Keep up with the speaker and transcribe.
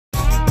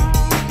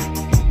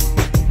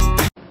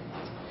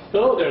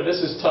Hello there, this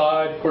is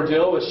Todd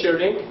Cordell with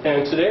SharedInk,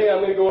 and today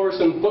I'm going to go over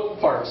some book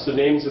parts, the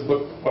names of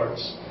book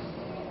parts.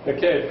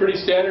 Okay, pretty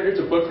standard. Here's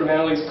a book from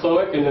Annelies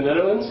Kloek in the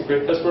Netherlands, a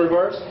great customer of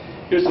ours.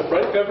 Here's the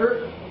front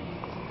cover,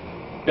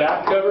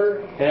 back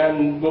cover,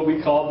 and what we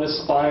call the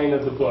spine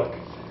of the book.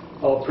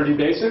 All pretty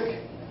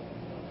basic.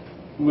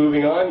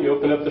 Moving on, you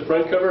open up the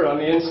front cover. On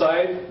the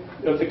inside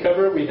of the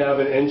cover, we have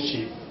an end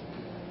sheet,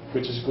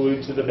 which is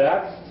glued to the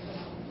back.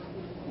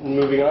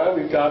 Moving on,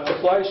 we've got the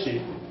fly sheet.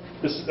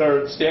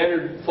 Our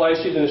standard fly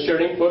sheet in the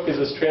SharedInk book is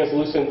this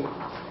translucent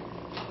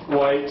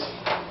white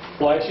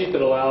fly sheet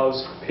that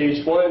allows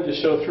page 1 to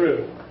show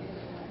through.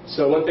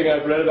 So one thing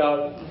I've read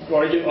about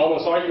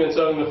almost arguments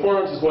on in the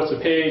forums is what's a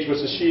page,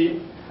 what's a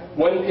sheet.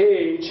 One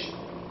page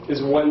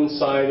is one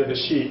side of a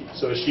sheet.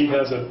 So a sheet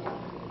has a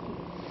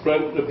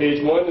front, the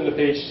page 1 and the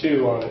page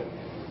 2 on it.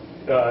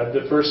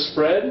 The first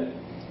spread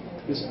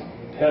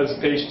has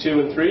page 2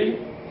 and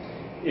 3.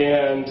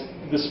 And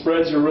the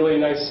spreads are a really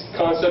nice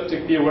concept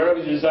to be aware of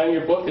as you're designing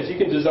your book, because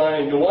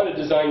you'll want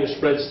to design your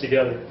spreads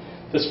together.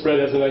 The spread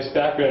has a nice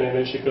background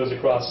image that goes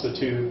across the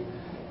two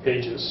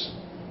pages.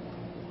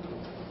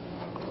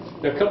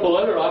 Now, a couple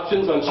other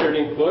options on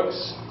SharedInk books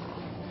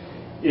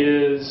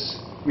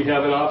is we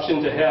have an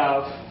option to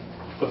have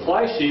the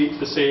fly sheet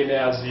the same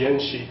as the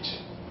end sheet.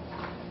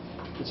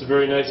 It's a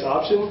very nice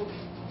option,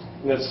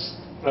 and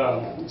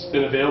it's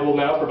been available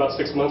now for about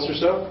 6 months or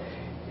so.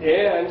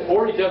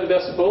 Or you can have the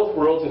best of both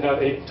worlds and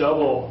have a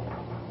double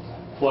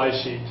fly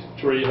sheet,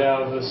 where you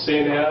have the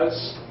same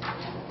as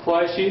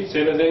fly sheet,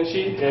 same as end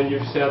sheet, and you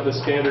just have the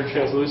standard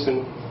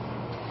translucent.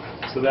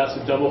 So that's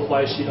a double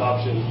fly sheet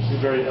option. It's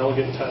a very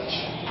elegant touch.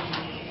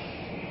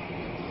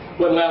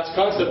 One last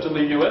concept to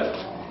leave you with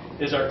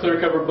is our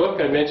clear cover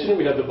book. I mentioned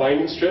we have the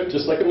binding strip,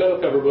 just like a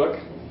metal cover book.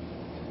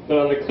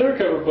 But on the clear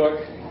cover book,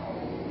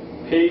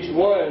 page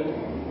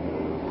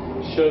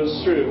 1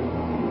 shows through.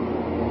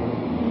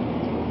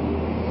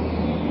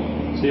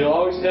 So you'll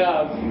always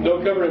have no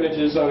cover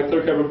images on a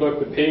clear cover book,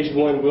 but page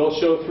 1 will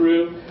show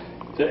through.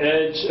 The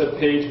edge of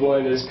page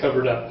 1 is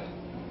covered up.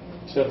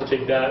 So you have to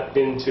take that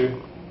into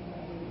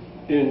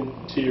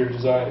your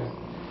design.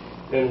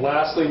 And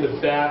lastly, the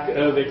back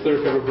of a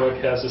clear cover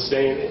book has the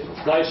same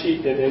fly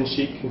sheet and end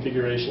sheet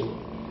configuration.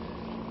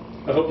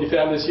 I hope you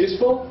found this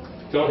useful.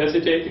 Don't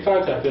hesitate to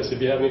contact us if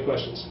you have any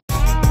questions.